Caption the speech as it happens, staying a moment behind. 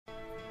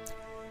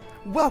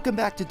Welcome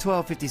back to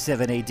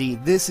 1257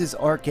 AD. This is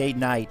Arcade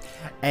Night,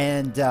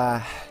 and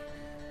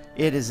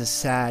it is a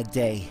sad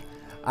day.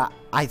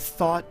 I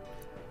thought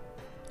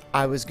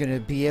I was going to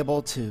be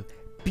able to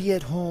be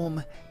at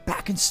home,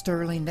 back in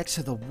Stirling, next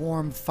to the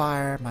warm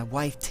fire, my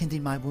wife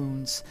tending my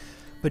wounds.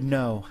 But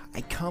no,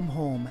 I come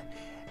home,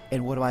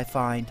 and what do I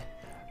find?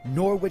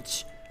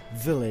 Norwich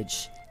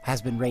Village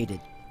has been raided.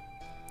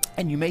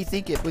 And you may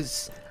think it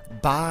was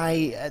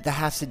by the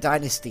Hafsid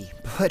dynasty,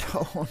 but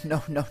oh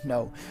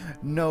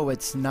no,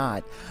 it's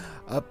not.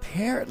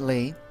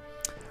 Apparently,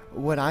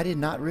 what I did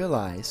not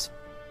realize,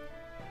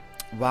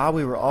 while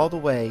we were all the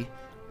way,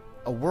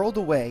 a world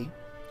away,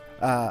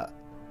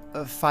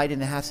 fighting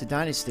the Hafsid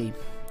dynasty,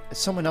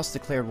 someone else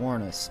declared war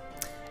on us,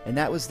 and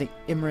that was the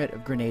Emirate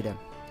of Grenada.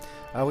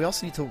 We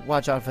also need to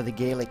watch out for the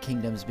Gaelic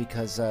kingdoms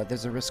because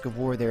there's a risk of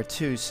war there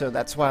too, so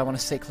that's why I want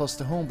to stay close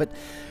to home. But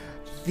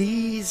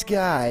these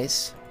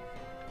guys,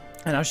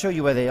 and I'll show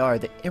you where they are.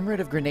 The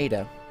Emirate of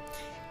Grenada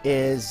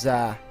is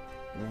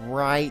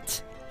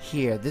right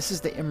here. This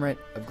is the Emirate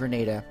of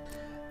Grenada.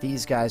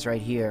 These guys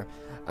right here.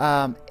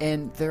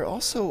 And they're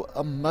also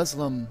a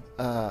Muslim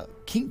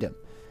kingdom.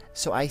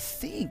 So I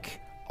think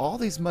all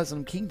these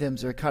Muslim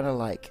kingdoms are kind of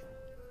like,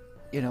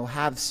 you know,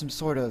 have some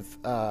sort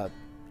of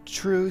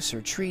truce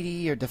or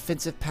treaty or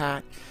defensive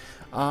pact.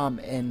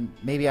 And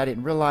maybe I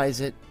didn't realize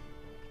it.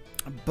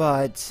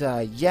 But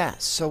yeah,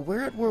 so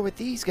we're at war with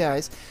these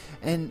guys.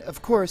 And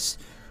of course,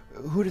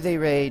 who do they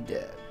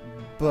raid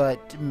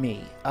but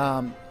me?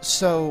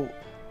 So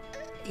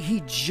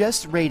he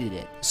just raided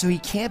it, so he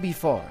can't be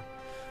far.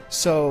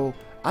 So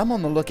I'm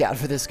on the lookout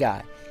for this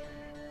guy.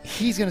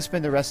 He's going to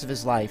spend the rest of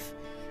his life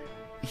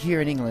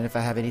here in England if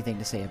I have anything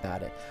to say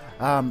about it.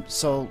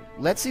 So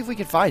let's see if we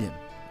can find him.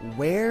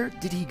 Where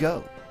did he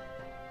go?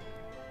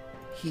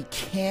 He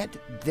can't...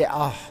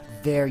 Oh,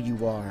 there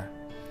you are.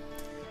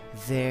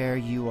 There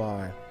you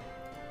are.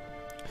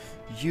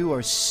 You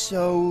are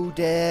so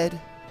dead.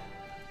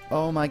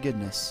 Oh my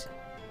goodness.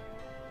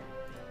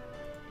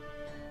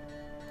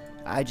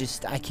 I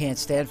can't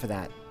stand for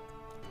that.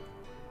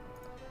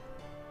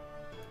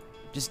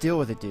 Just deal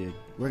with it, dude.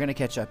 We're gonna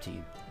catch up to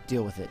you.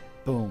 Deal with it.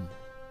 Boom.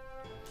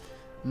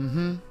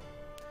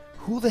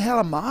 Who the hell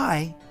am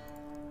I?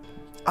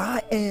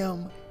 I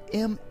am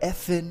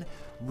M.F.ing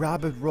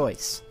Robert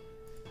Royce.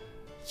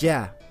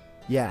 Yeah.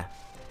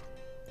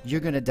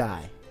 You're gonna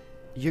die.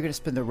 You're gonna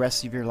spend the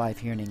rest of your life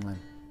here in England.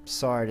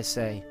 Sorry to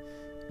say.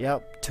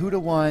 Yep,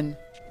 2-1.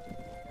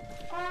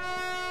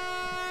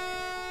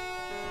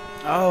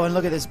 Oh, and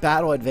look at this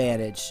battle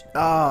advantage.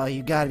 Oh,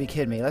 you gotta be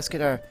kidding me. Let's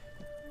get our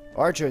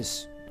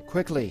archers.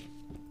 Quickly.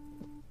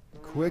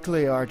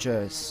 Quickly,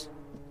 archers.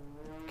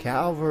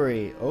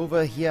 Cavalry,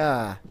 over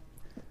here.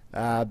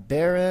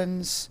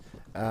 Barons,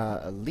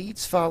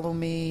 elites follow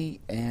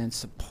me, and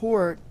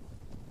support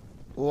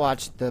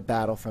watch the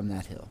battle from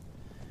that hill.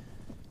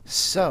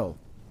 So,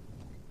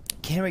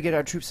 can we get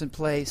our troops in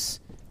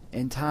place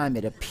in time?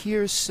 It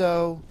appears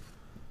so.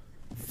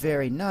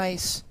 Very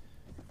nice.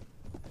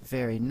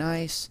 Very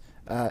nice.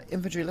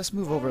 Infantry, let's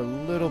move over a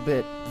little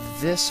bit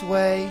this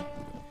way.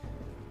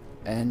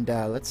 And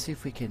let's see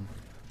if we can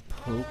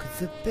poke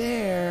the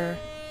bear.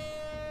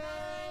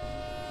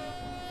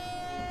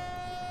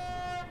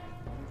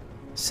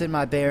 Send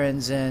my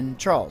barons in.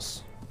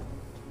 Charles,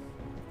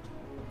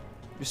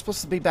 you're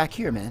supposed to be back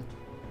here, man.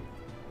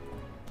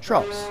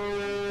 Charles,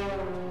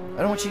 I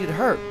don't want you to get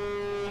hurt.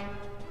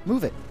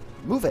 Move it.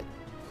 Move it.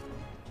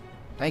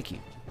 Thank you.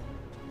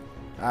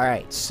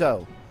 Alright,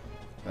 so.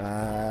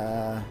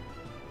 Yeah.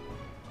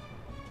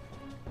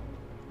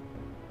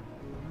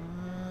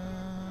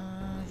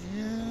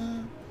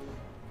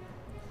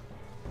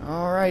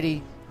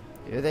 Alrighty.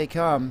 Here they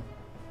come.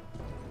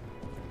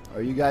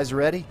 Are you guys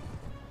ready?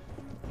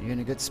 You in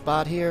a good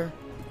spot here?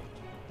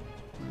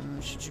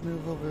 Should you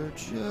move over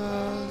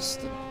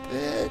just a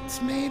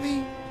bit,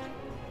 maybe?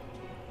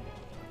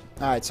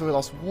 Alright, so we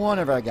lost one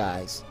of our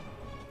guys.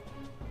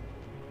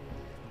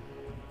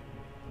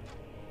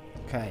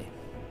 Okay.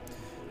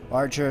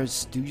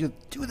 Archers, do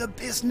the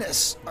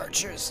business.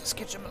 Archers, let's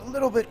get them a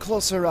little bit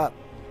closer up.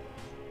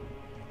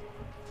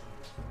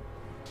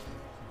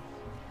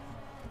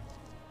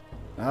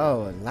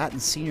 Oh, a Latin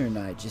senior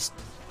knight just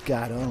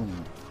got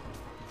owned.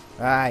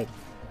 Alright.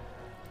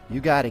 You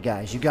got it,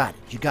 guys. You got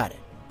it. You got it.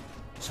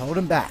 Just hold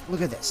him back.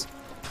 Look at this.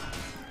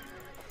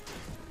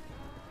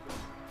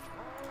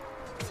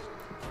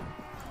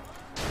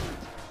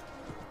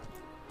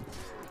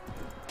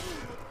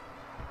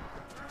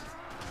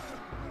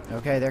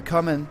 Okay, they're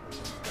coming.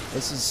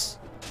 This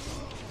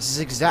is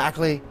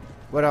exactly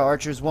what our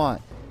archers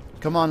want.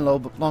 Come on,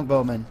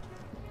 longbowmen.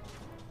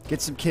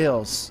 Get some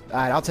kills.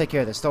 Alright, I'll take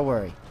care of this. Don't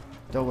worry.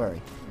 Don't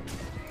worry.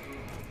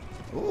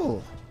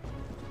 Ooh.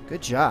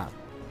 Good job.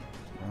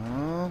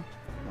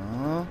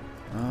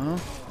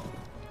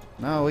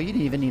 No, you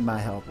didn't even need my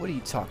help. What are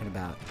you talking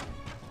about?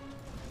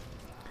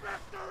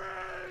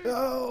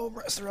 Oh,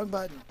 press the wrong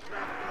button.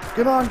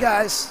 Come on,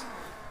 guys.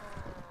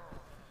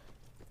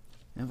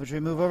 Infantry,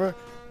 move over.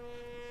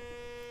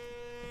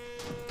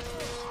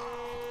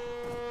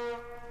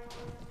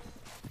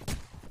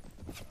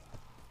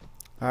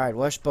 Alright,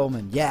 Welsh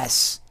Bowman.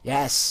 Yes!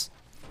 Yes!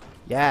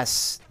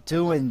 Yes!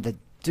 Doing the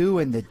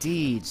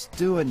deeds.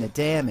 Doing the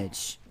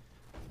damage.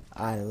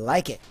 I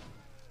like it.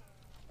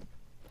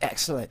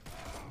 Excellent.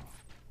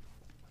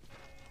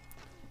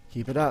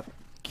 Keep it up.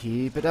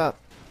 Keep it up.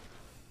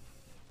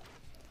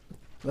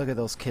 Look at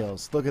those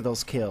kills. Look at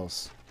those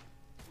kills.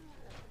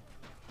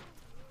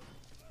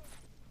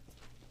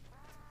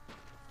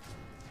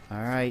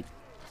 Alright.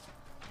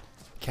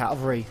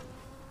 Cavalry.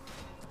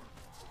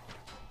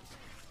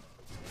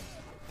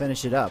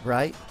 Finish it up,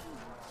 right?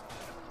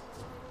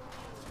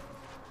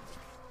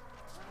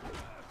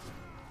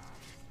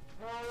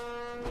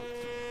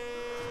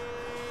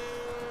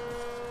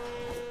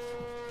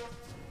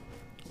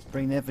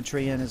 Bring the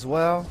infantry in as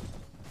well.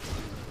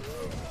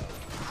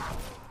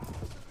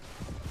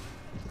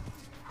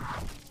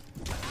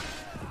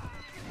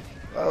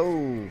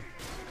 Oh.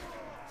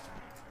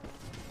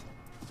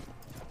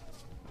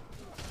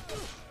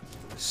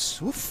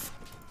 Swoof.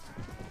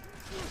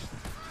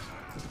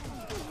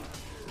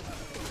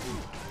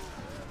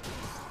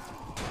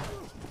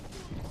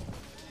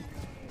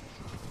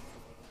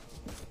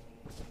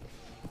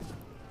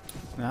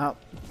 Now,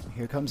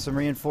 here comes some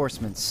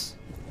reinforcements.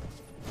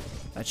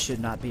 That should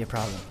not be a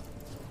problem.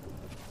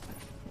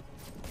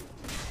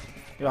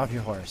 Get off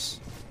your horse.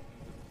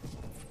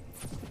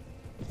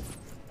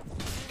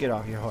 Get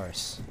off your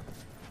horse.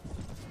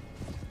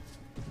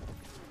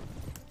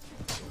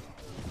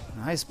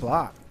 Nice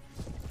block.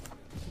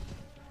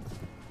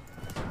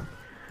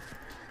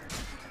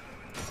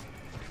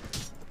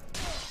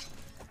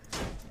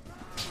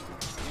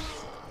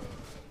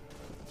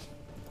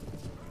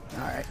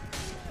 Alright.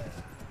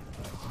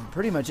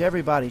 Pretty much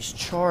everybody's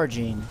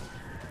charging.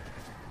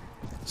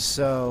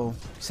 So,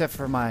 except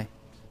for my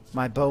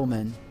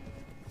bowmen.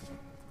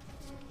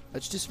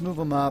 Let's just move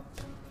them up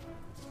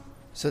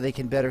so they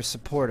can better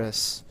support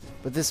us.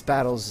 But this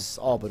battle's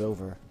all but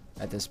over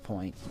at this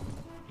point.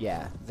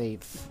 Yeah,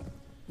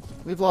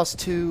 we've lost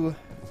 2.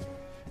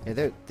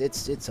 Yeah,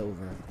 it's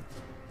over.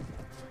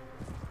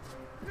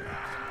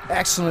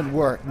 Excellent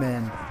work,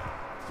 men.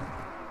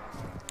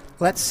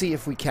 Let's see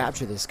if we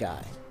capture this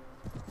guy.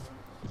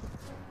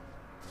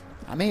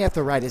 I may have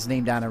to write his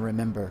name down and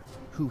remember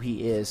who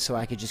he is so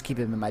I could just keep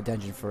him in my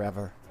dungeon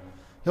forever.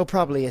 He'll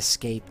probably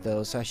escape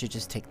though, so I should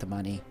just take the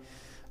money.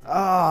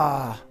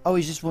 Oh,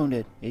 he's just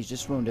wounded. He's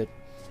just wounded.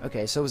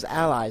 Okay, so it was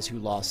allies who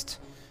lost.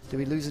 Did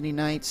we lose any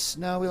knights?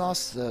 No, we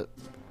lost the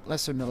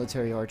lesser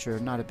military archer.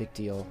 Not a big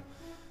deal.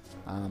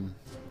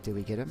 Did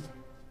we get him?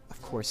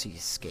 Of course he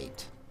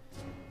escaped.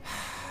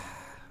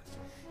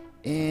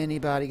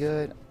 Anybody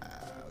good?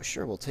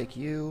 Sure, we'll take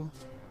you.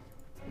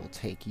 We'll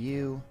take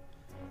you.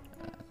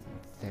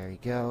 There you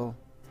go.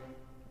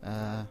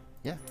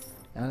 Yeah.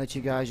 I'll let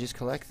you guys just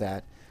collect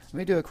that. Let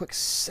me do a quick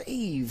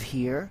save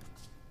here.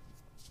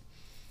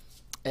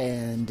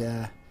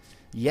 And,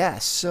 yeah,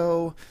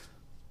 so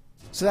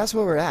that's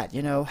where we're at,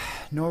 you know.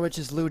 Norwich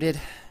is looted.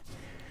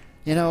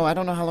 You know, I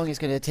don't know how long it's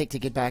going to take to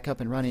get back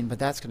up and running, but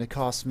that's going to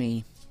cost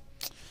me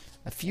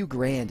a few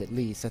grand at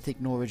least. I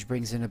think Norwich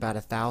brings in about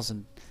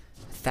 1,000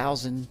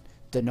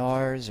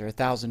 dinars or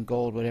 1,000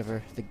 gold,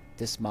 whatever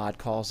this mod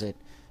calls it,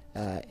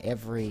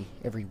 every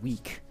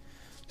week.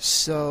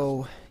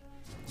 So,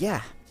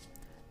 yeah,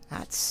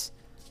 that's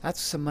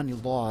some money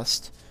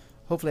lost.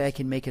 Hopefully I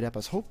can make it up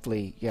I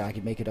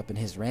can make it up in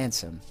his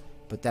ransom,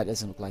 but that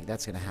doesn't look like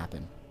that's going to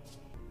happen.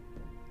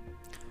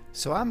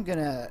 So I'm going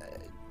to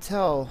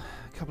tell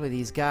a couple of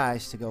these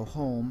guys to go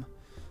home.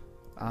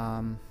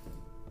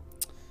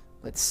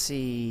 Let's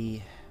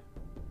see.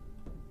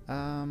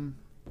 Can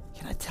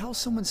I tell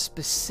someone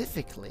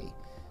specifically?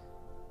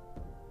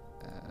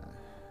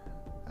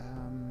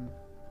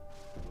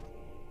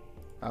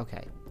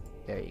 Okay,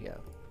 there you go.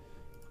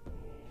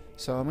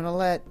 So I'm going to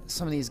let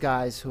some of these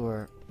guys who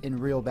are in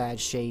real bad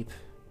shape,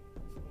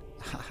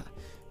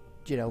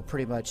 you know,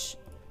 pretty much,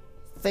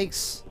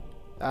 thanks,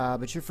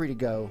 but you're free to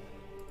go.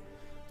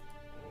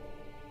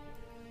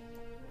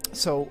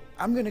 So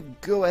I'm gonna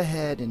go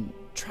ahead and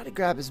try to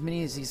grab as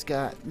many of these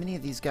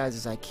guys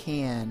as I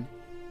can.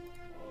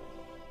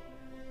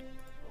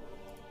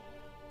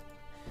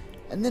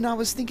 And then I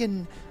was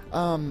thinking,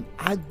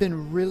 I've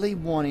been really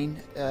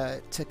wanting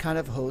to kind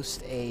of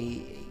host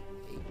a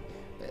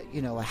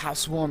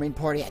housewarming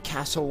party, a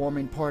castle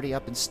warming party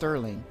up in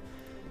Stirling.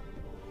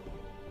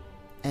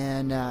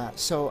 And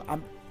so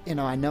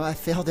I know I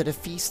failed at a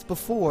feast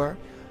before,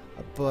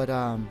 but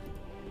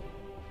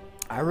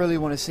I really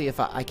want to see if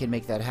I can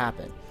make that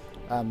happen.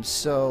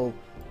 So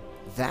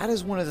that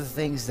is one of the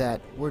things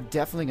that we're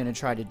definitely going to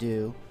try to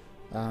do.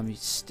 You're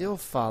still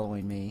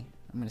following me.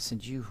 I'm going to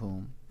send you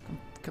home.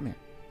 Come here.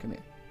 Come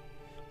here.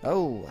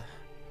 Oh,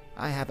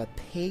 I have a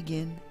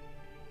pagan.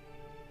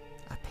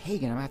 A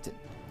pagan. I'm going to have to...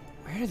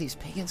 Where do these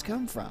pagans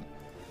come from?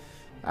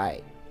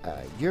 Alright,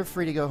 you're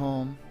free to go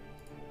home.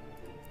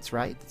 That's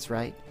right, that's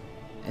right.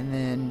 And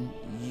then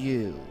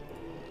you,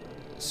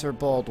 Sir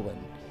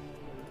Baldwin.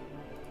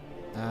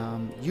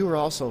 You are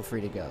also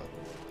free to go.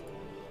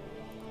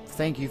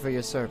 Thank you for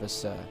your service,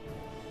 sir.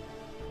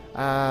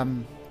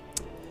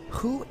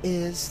 Who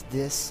is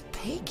this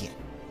pagan?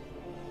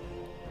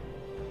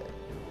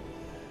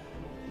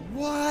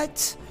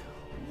 What?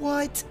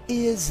 What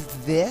is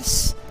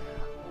this?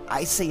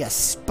 I say a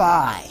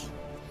spy.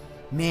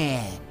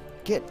 Man,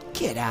 get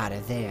out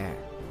of there.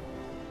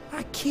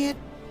 I can't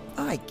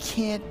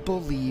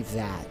believe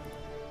that.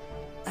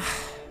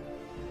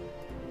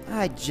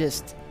 I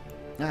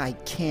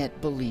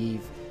can't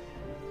believe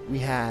we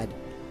had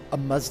a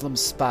Muslim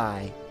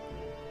spy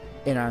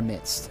in our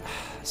midst.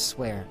 I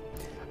swear.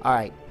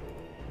 Alright.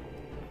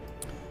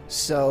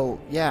 So,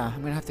 yeah,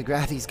 I'm gonna have to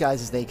grab these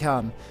guys as they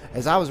come.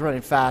 As I was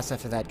running fast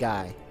after that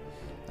guy.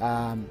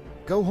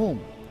 Go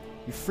home.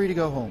 You're free to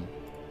go home.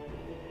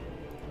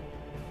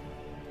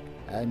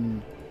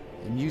 And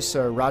you,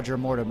 sir, Roger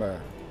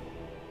Mortimer.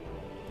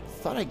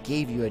 Thought I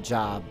gave you a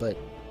job, but,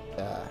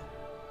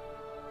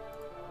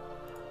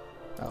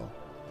 oh.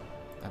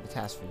 I have a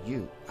task for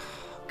you.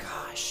 Oh,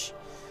 gosh.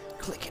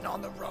 Clicking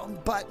on the wrong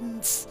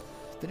buttons.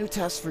 The new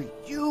task for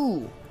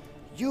you.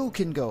 You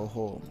can go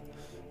home.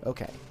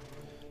 Okay.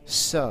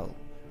 So,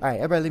 alright,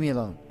 everybody leave me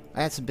alone.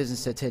 I had some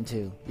business to attend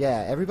to.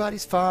 Yeah,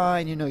 everybody's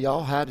fine. You know,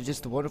 y'all had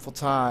just a wonderful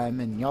time,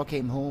 and y'all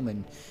came home,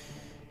 and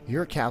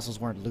your castles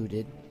weren't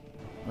looted.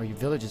 Or your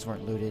villages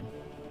weren't looted.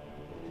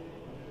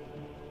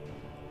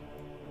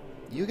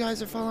 You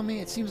guys are following me?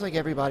 It seems like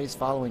everybody's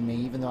following me,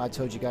 even though I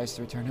told you guys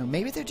to return home.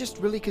 Maybe they're just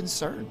really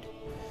concerned.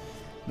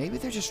 Maybe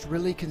they're just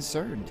really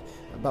concerned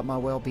about my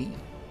well-being.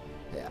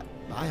 Yeah,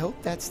 I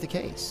hope that's the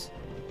case.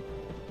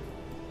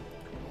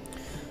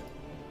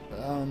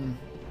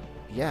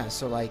 Yeah,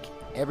 so like,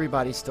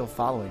 everybody's still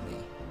following me.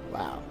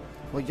 Wow.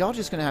 Well, y'all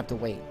just gonna have to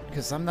wait,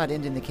 because I'm not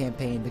ending the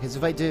campaign, because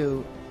if I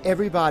do,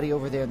 everybody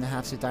over there in the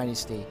Hafsid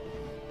Dynasty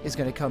is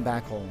gonna come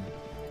back home.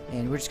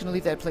 And we're just gonna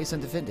leave that place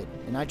undefended.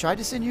 And I tried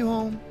to send you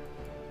home.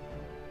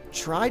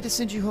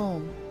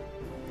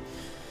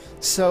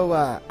 So,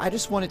 I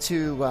just wanted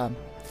to,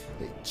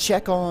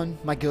 check on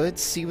my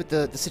goods, see what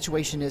the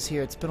situation is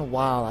here. It's been a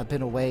while. I've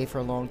been away for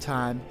a long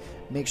time.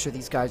 Make sure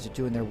these guys are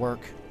doing their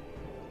work.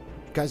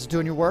 You guys are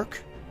doing your work?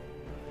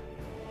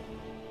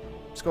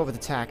 Let's go over the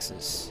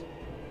taxes.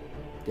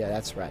 Yeah,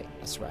 that's right.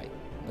 That's right.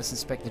 Let's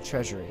inspect the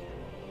treasury.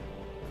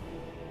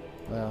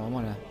 Well, I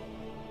want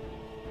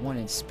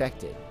to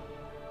inspect it.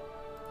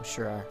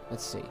 Sure.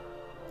 Let's see.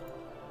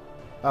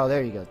 Oh,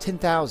 there you go.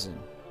 10,000.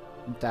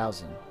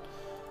 10,000.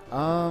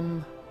 I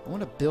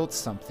want to build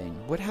something.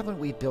 What haven't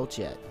we built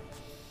yet?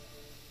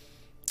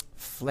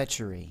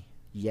 Fletchery.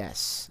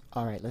 Yes.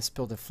 All right, let's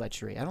build a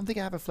fletchery. I don't think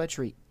I have a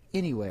fletchery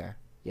anywhere.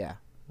 Yeah.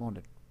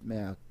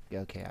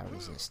 Okay, I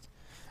resist.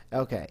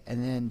 Okay,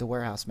 and then the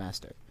warehouse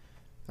master.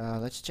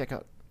 Let's check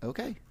out.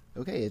 Okay,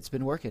 it's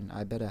been working.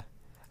 I better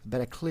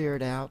clear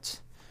it out.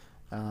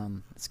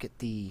 Let's get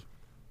the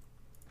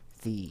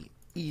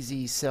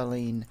easy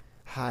selling,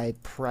 high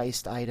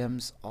priced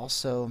items.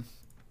 Also,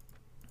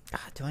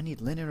 do I need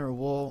linen or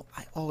wool?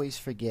 I always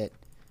forget.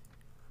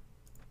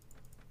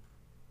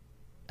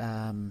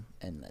 And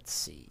let's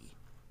see.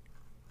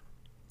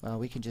 Well,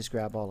 we can just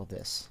grab all of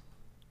this.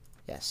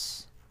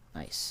 Yes,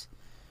 nice.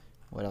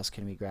 What else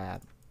can we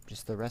grab?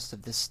 Just the rest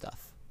of this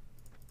stuff.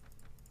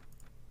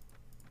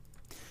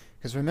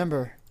 Because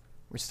remember,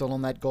 we're still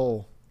on that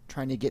goal,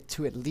 trying to get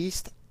to at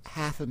least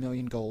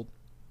 500,000 gold.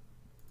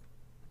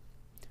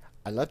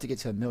 I'd love to get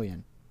to 1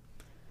 million,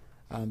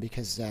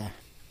 because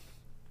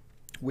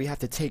we have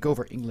to take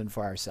over England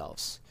for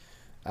ourselves.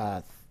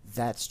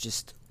 That's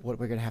just what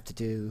we're going to have to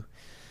do.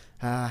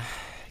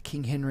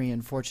 King Henry,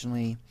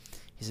 unfortunately,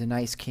 he's a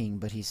nice king,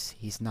 but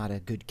he's not a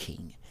good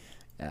king.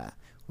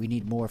 We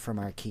need more from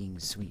our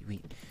kings.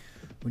 We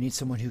need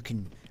someone who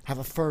can have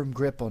a firm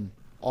grip on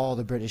all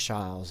the British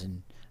Isles,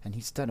 and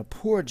he's done a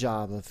poor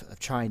job of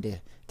trying to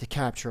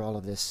capture all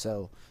of this.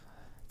 So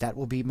that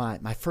will be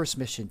my first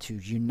mission, to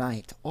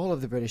unite all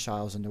of the British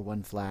Isles under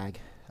one flag.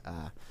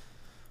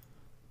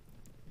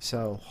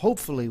 So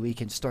hopefully we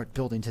can start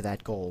building to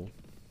that goal.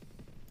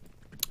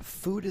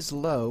 Food is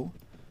low.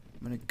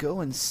 I'm going to go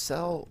and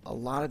sell a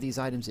lot of these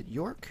items at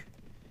York,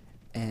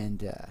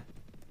 and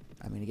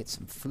I'm going to get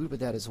some food with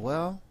that as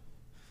well.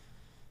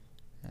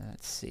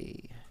 Let's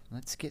see.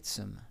 Let's get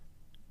some.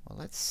 Well,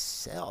 let's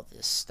sell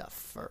this stuff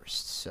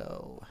first.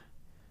 So,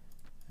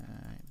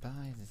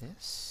 buy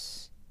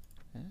this.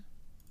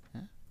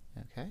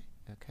 Okay.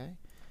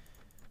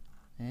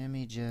 Let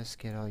me just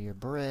get all your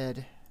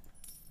bread.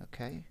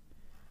 Okay.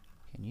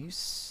 Can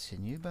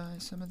you buy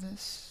some of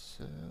this?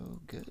 So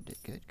good.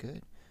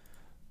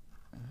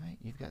 All right,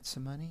 you've got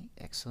some money.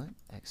 Excellent.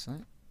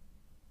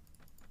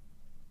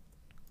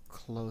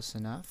 Close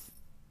enough.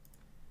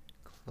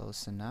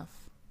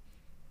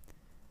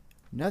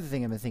 Another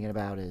thing I've been thinking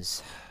about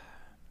is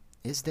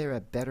there a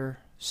better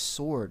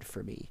sword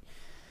for me?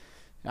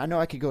 I know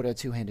I could go to a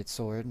two-handed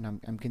sword, and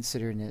I'm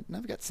considering it, and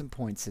I've got some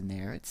points in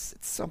there. It's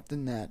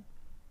something that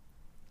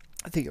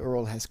I think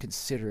Earl has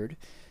considered,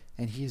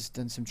 and he has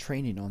done some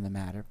training on the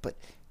matter. But,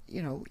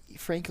 you know,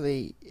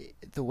 frankly,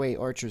 the way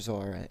archers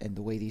are and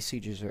the way these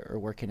siegers are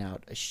working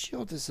out, a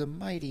shield is a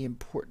mighty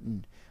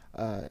important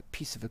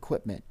piece of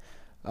equipment.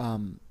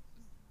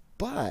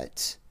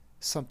 But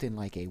something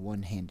like a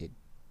one-handed,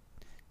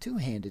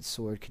 two-handed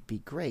sword could be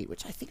great,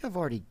 which I think I've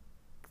already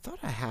thought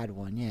I had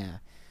one, yeah.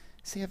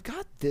 See, I've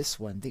got this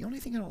one. The only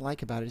thing I don't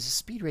like about it is the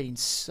speed rating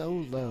so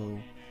low,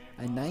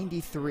 a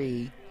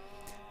 93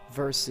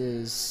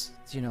 versus,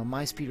 you know,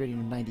 my speed rating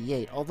of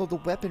 98, although the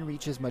weapon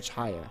reach is much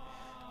higher.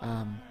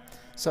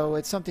 So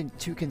it's something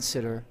to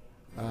consider,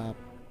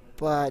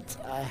 but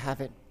I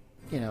haven't,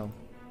 you know,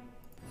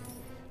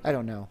 I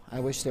don't know. I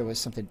wish there was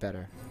something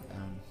better.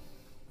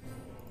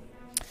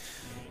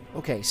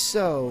 Okay,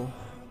 so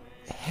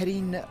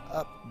heading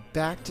up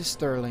back to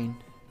Sterling,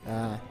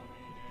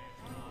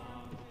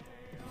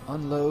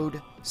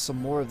 unload some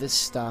more of this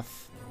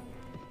stuff,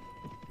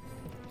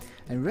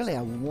 and really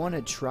I want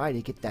to try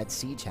to get that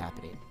siege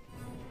happening.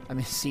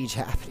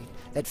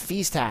 That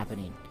feast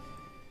happening.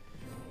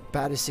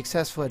 About as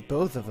successful at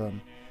both of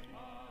them.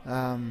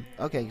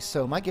 Okay,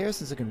 so my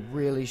garrison's looking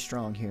really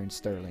strong here in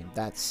Sterling.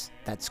 That's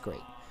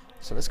great.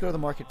 So let's go to the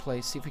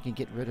marketplace, see if we can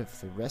get rid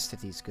of the rest of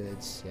these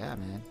goods. Yeah,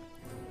 man.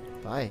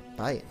 Buy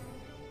it.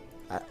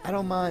 I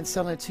don't mind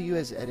selling it to you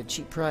at a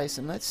cheap price,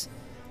 and let's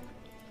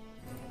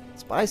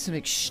buy some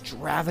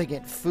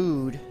extravagant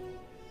food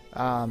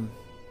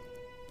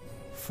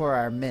for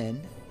our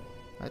men.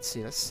 Let's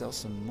see, let's sell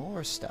some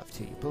more stuff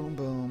to you. Boom,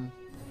 boom.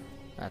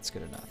 That's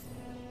good enough.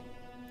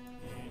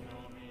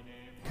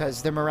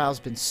 Because their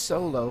morale's been so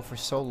low for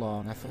so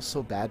long, I feel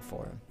so bad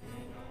for them.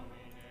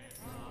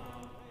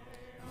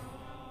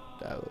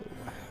 Oh,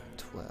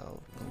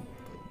 12. Boom,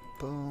 boom,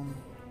 boom.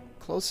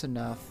 Close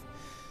enough.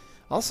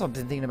 Also, I've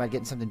been thinking about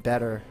getting something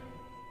better.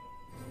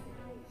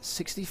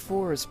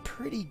 64 is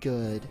pretty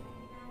good.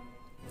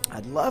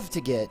 I'd love to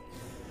get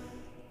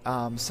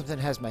something that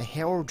has my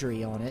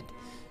heraldry on it,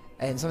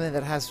 and something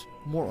that has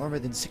more armor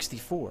than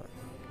 64.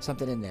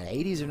 Something in the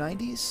 80s or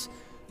 90s.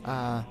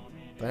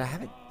 But I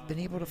haven't been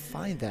able to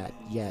find that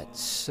yet,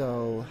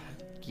 so,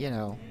 you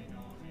know,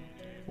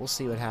 we'll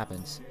see what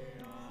happens.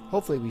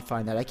 Hopefully we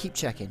find that. I keep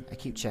checking.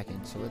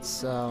 So let's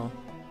sell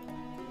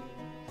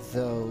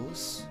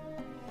those.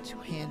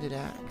 Two-handed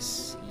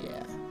axe.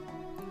 Yeah.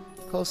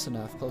 Close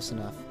enough.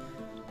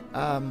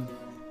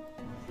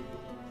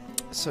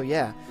 So,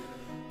 yeah.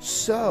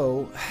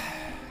 So,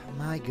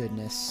 my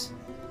goodness.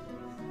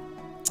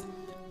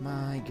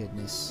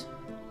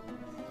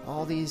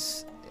 All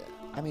these...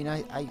 I mean,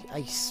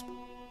 I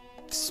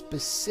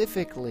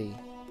specifically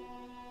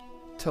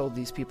told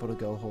these people to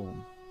go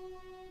home.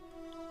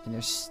 And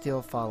they're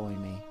still following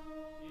me.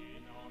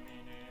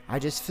 I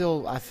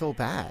feel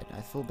bad.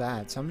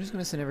 So I'm just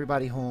going to send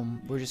everybody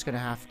home. We're just going to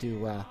have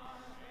to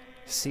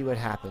see what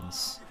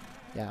happens.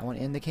 Yeah, I want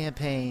to end the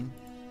campaign.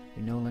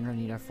 We no longer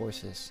need our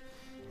forces.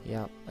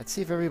 Yeah, let's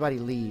see if everybody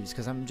leaves,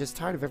 because I'm just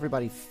tired of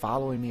everybody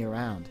following me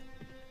around.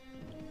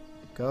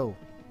 Go.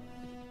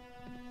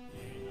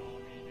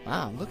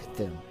 Wow, look at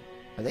them.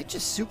 Are they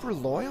just super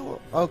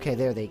loyal? Okay,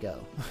 there they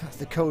go.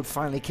 The code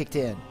finally kicked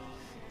in.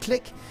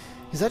 Click.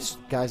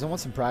 Guys, I want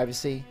some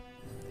privacy.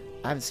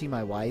 I haven't seen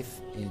my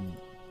wife in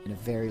a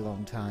very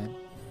long time.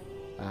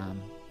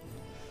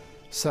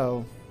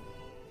 So,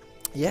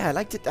 yeah, I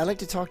like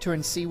to talk to her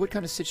and see what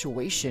kind of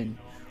situation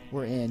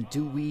we're in.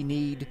 Do we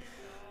need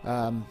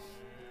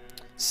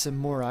some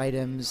more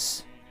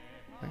items?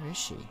 Where is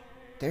she?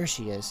 There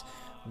she is.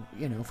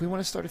 You know, if we want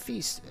to start a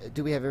feast,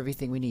 do we have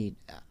everything we need?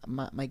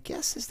 My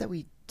guess is that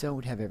we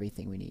don't have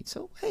everything we need.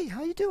 So, hey,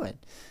 how you doing?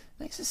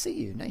 Nice to see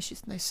you. Nice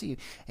to see you.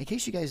 In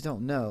case you guys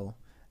don't know,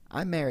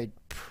 I'm married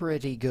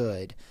pretty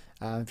good.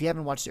 If you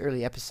haven't watched the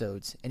early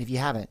episodes, and if you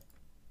haven't,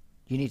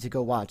 you need to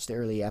go watch the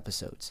early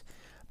episodes.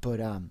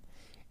 But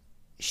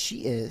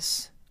she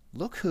is,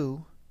 look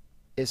who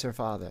is her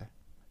father.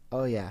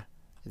 Oh yeah,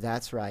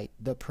 that's right,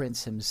 the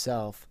prince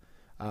himself,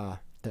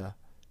 the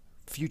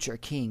future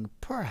king,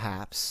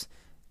 perhaps,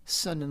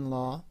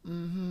 son-in-law.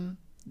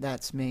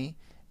 That's me.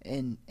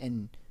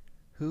 And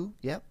who?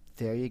 Yep,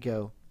 there you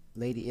go,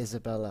 Lady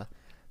Isabella,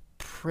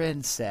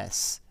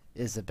 Princess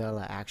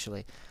Isabella,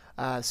 actually.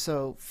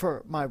 So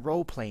for my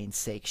role-playing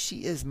sake,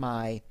 she is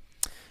my,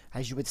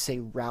 as you would say,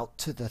 route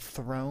to the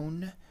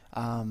throne.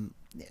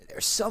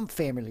 There's some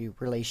family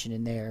relation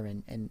in there,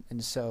 and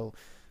so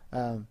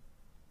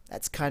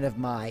that's kind of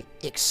my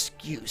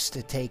excuse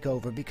to take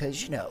over,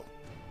 because, you know,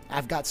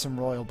 I've got some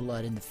royal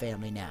blood in the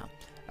family now.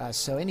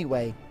 So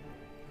anyway,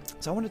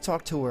 so I want to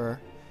talk to her.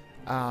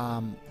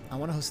 I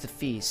want to host a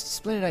feast.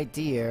 Splendid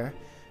idea.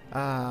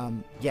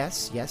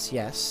 Yes.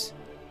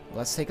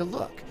 Let's take a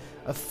look.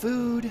 Of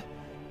food,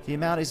 the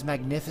amount is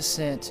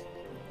magnificent.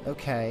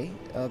 Okay.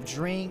 Of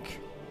drink,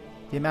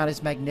 the amount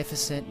is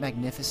magnificent.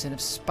 Magnificent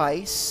of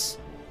spice.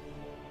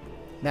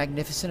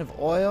 Magnificent of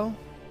oil.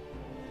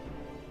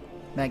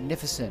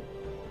 Magnificent.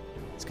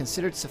 It's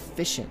considered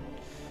sufficient.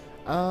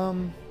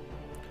 Well,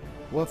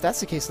 if that's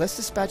the case, let's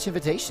dispatch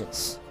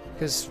invitations,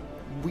 because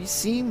we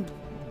seem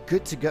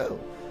good to go.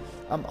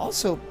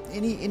 Also,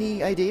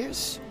 any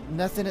ideas?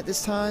 Nothing at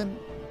this time?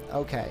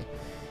 Okay.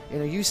 You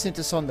know, you sent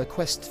us on the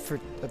quest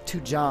of 2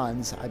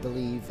 Johns, I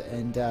believe,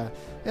 and,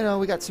 you know,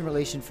 we got some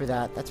relation for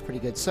that. That's pretty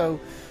good. So,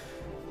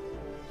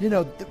 you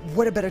know,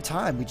 what a better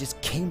time. We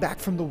just came back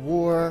from the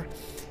war.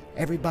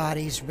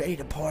 Everybody's ready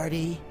to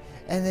party.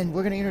 And then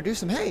we're going to introduce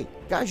them. Hey,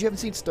 guys, you haven't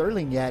seen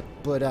Stirling yet,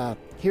 but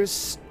here's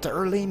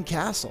Stirling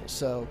Castle.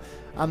 So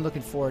I'm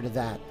looking forward to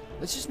that.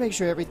 Let's just make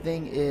sure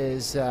everything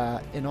is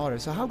in order.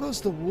 So how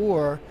goes the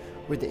war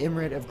with the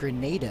Emirate of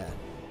Grenada?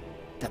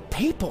 The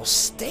Papal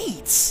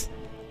States?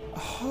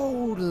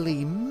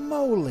 Holy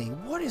moly,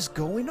 what is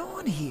going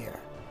on here?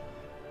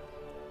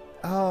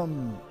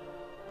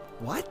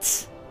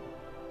 What?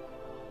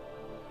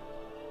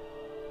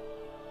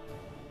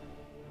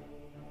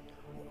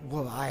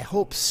 Well, I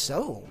hope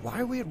so. Why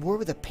are we at war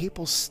with the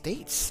Papal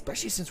States?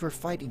 Especially since we're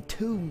fighting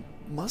two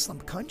Muslim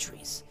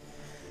countries.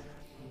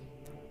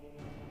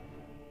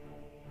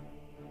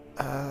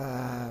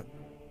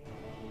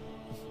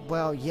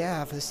 Well,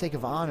 yeah, for the sake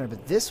of honor,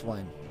 but this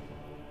one...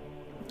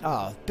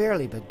 Oh,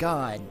 barely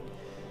begun.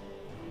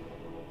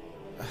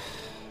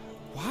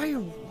 Why?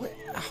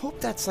 I hope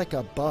that's like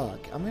a bug.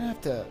 I'm gonna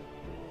have to...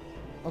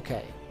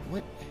 Okay,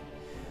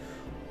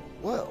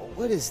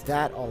 what is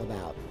that all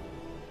about?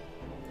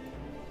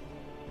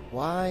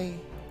 Why?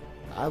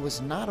 I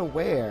was not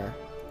aware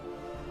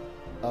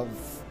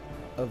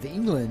of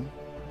England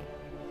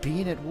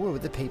being at war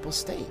with the Papal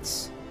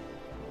States.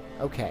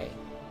 Okay.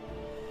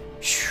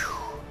 Whew.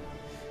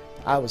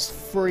 I was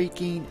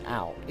freaking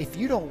out. If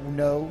you don't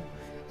know,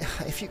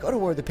 if you go to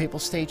war with the Papal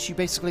States, you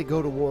basically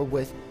go to war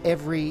with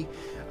every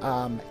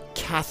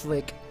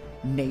Catholic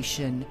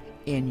nation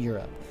in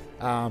Europe.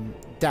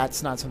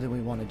 That's not something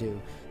we want to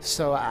do.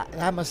 So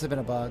that must have been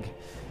a bug.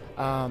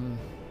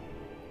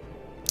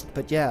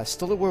 But yeah,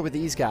 still at war with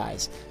these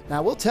guys. Now,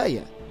 I will tell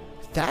you,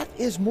 that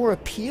is more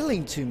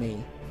appealing to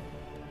me,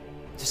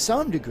 to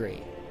some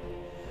degree,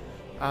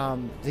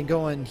 than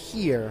going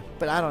here.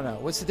 But I don't know.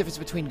 What's the difference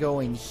between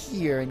going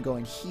here and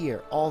going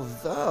here?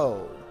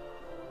 Although,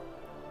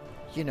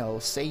 you know,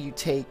 say you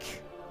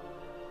take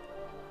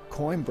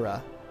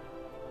Coimbra.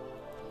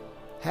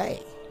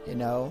 Hey, you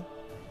know,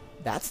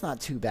 that's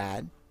not too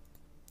bad.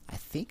 I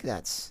think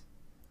that's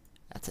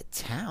a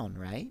town,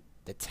 right?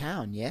 The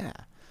town, yeah.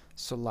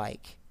 So,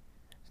 like,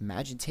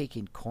 imagine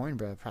taking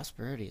Coimbra.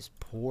 Prosperity is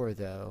poor,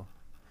 though.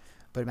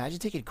 But imagine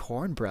taking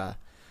Coimbra.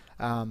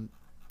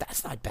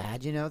 That's not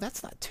bad, you know.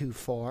 That's not too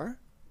far.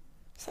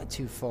 It's not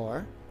too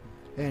far,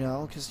 you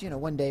know, because, you know,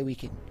 one day we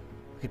could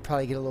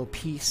probably get a little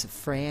piece of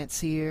France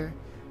here.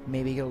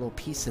 Maybe get a little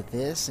piece of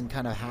this and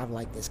kind of have,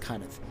 like, this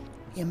kind of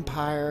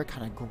empire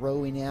kind of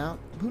growing out.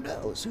 Who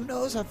knows? Who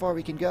knows how far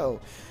we can go?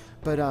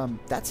 But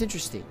that's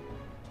interesting.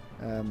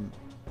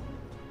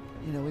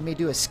 You know, we may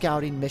do a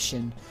scouting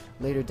mission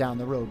later down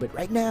the road. But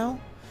right now,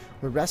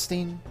 we're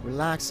resting,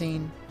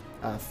 relaxing,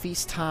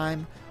 feast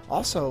time.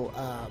 Also,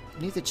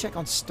 we need to check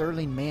on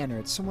Stirling Manor.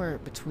 It's somewhere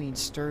between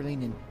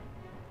Stirling and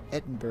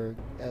Edinburgh.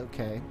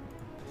 Okay.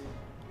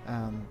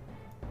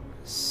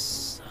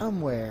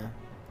 Somewhere,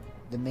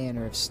 the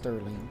Manor of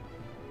Stirling.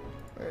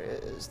 Where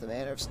is the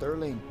Manor of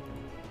Stirling?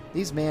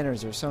 These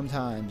manors are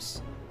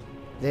sometimes,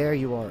 there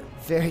you are,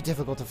 very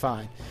difficult to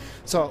find.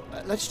 So,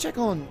 let's check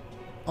on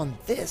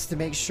this to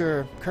make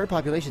sure current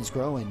population's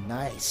growing.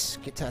 Nice.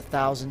 Get to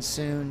 1,000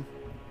 soon.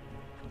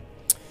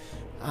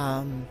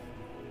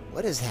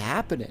 What is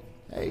happening?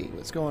 Hey,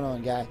 what's going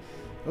on, guy?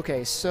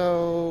 Okay,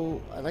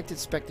 so I'd like to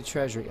inspect the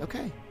treasury.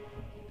 Okay,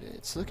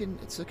 it's looking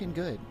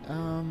good. I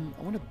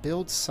want to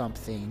build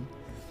something.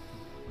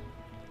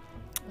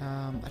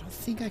 I don't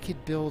think I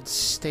could build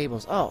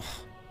stables. Oh,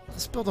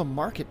 let's build a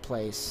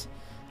marketplace.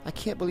 I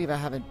can't believe I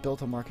haven't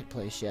built a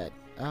marketplace yet.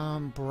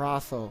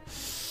 Brothel.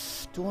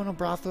 Do I want a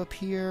brothel up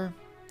here?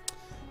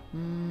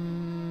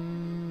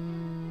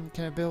 Can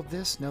I build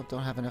this? Nope,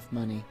 don't have enough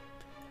money.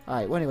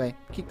 Alright, well anyway,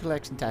 keep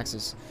collecting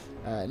taxes.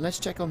 Let's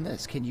check on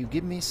this. Can you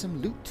give me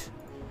some loot?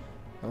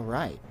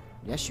 Alright.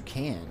 Yes, you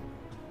can.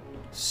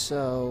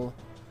 So,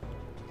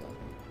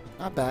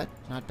 not bad,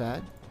 not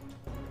bad.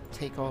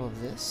 Take all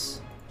of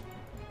this.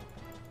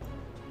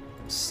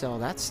 Sell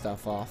that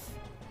stuff off.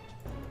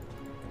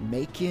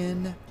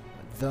 Making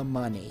the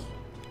money.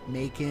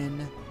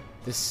 Making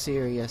the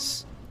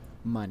serious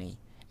money.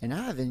 And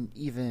I haven't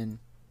even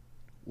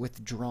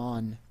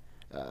withdrawn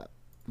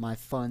my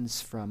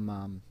funds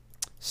from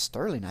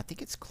Sterling. I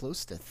think it's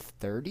close to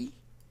 30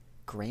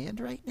 grand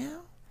right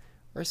now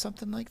or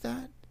something like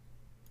that.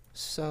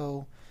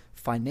 So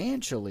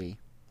financially,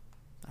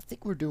 I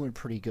think we're doing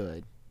pretty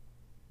good.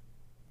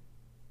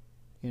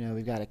 You know,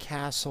 we've got a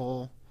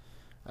castle,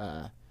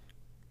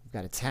 we've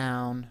got a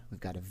town,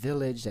 we've got a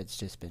village that's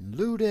just been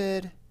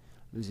looted,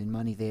 losing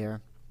money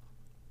there.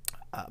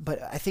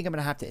 But I think I'm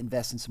going to have to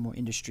invest in some more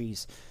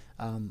industries.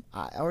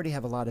 I already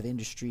have a lot of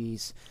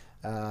industries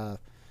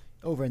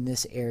over in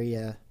this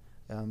area,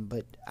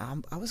 but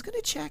I was going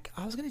to check.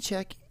 I was going to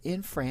check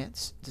in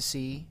France to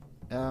see.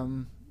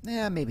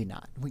 Yeah, maybe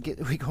not.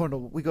 We go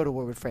to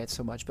war with France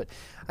so much, but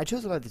I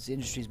chose a lot of these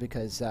industries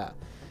because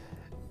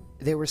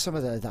they were some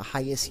of the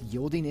highest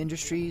yielding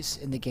industries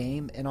in the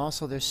game, and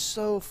also they're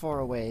so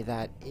far away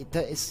that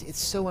it's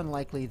so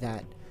unlikely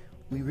that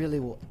we really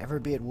will ever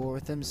be at war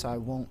with them, so I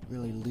won't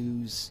really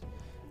lose,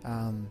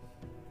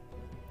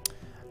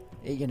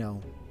 you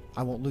know,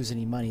 I won't lose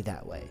any money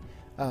that way.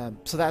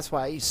 So that's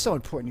why it's so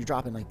important you're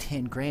dropping like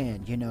 10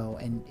 grand, you know,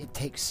 and it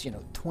takes, you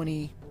know,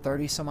 20,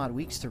 30 some odd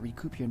weeks to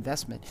recoup your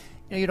investment.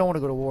 You know, you don't want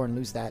to go to war and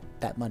lose that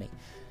money.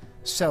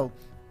 So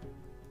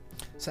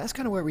that's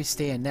kind of where we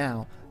stand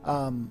now.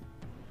 I'm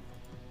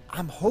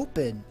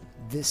hoping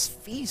this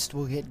feast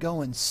will get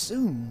going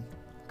soon,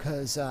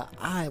 because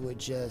I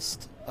would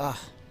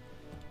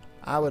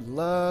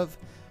love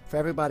for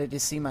everybody to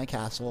see my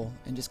castle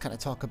and just kind of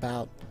talk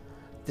about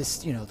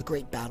this, you know, the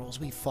great battles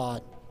we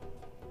fought.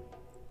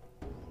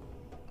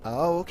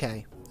 Oh,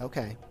 okay.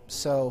 Okay.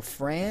 So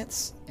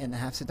France and the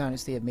Hafsid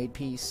dynasty have made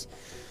peace.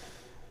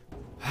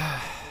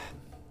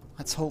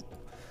 Let's hope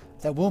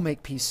that we'll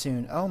make peace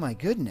soon. Oh my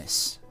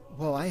goodness.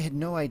 Well, I had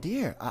no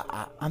idea.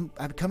 I'm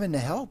coming to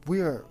help.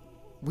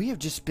 We have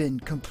just been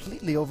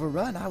completely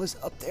overrun. I was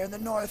up there in the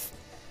north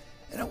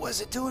and I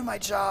wasn't doing my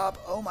job.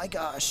 Oh my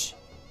gosh.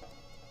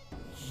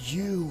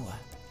 You.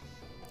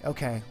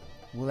 Okay.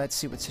 Well, let's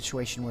see what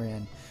situation we're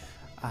in.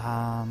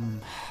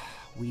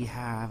 We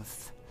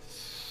have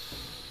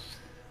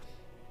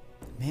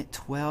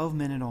 12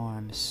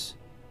 men-at-arms.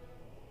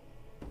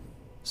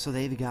 So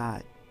they've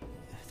got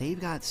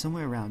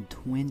somewhere around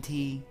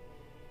 20.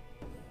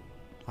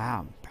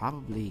 Wow,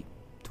 probably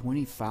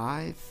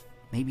 25,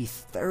 maybe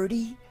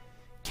 30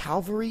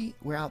 cavalry.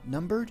 We're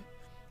outnumbered.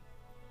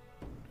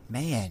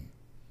 Man.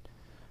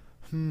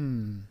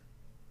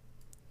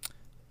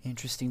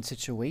 Interesting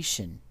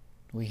situation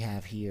we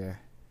have here.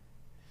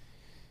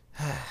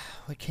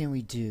 What can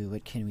we do?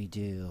 What can we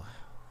do?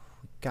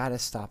 We gotta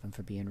stop him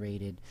from being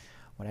raided.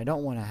 What I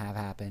don't want to have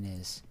happen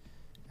is,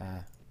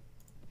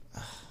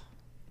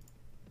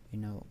 you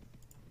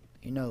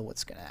know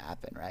what's gonna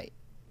happen, right?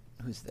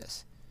 Who's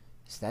this?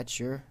 Is that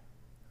your...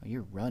 Oh,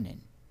 you're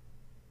running.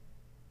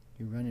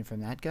 You're running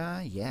from that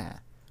guy? Yeah.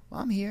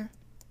 Well, I'm here.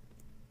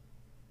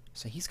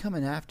 So he's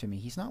coming after me.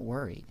 He's not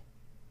worried.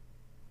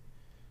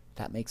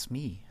 That makes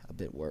me a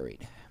bit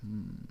worried.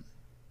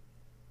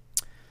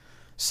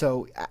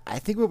 So I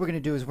think what we're gonna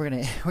do is we're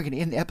gonna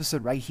end the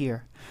episode right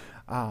here,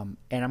 and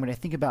I'm gonna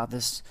think about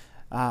this.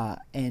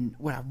 And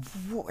what I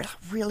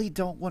really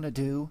don't want to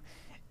do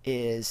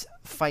is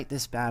fight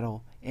this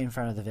battle in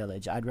front of the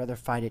village. I'd rather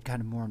fight it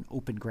kind of more on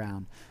open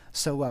ground.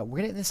 So we're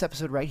gonna end this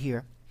episode right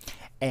here,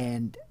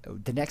 and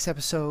the next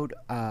episode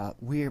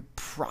we're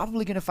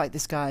probably gonna fight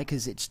this guy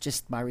because it's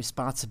just my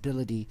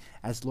responsibility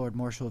as Lord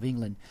Marshal of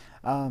England,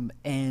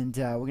 and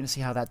we're gonna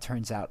see how that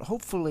turns out.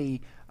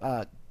 Hopefully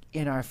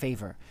in our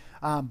favor.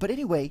 But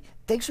anyway,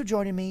 thanks for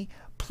joining me.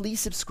 Please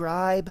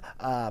subscribe,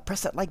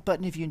 press that like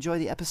button if you enjoy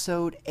the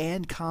episode,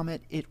 and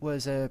comment. It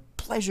was a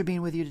pleasure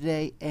being with you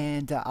today,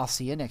 and I'll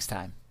see you next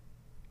time.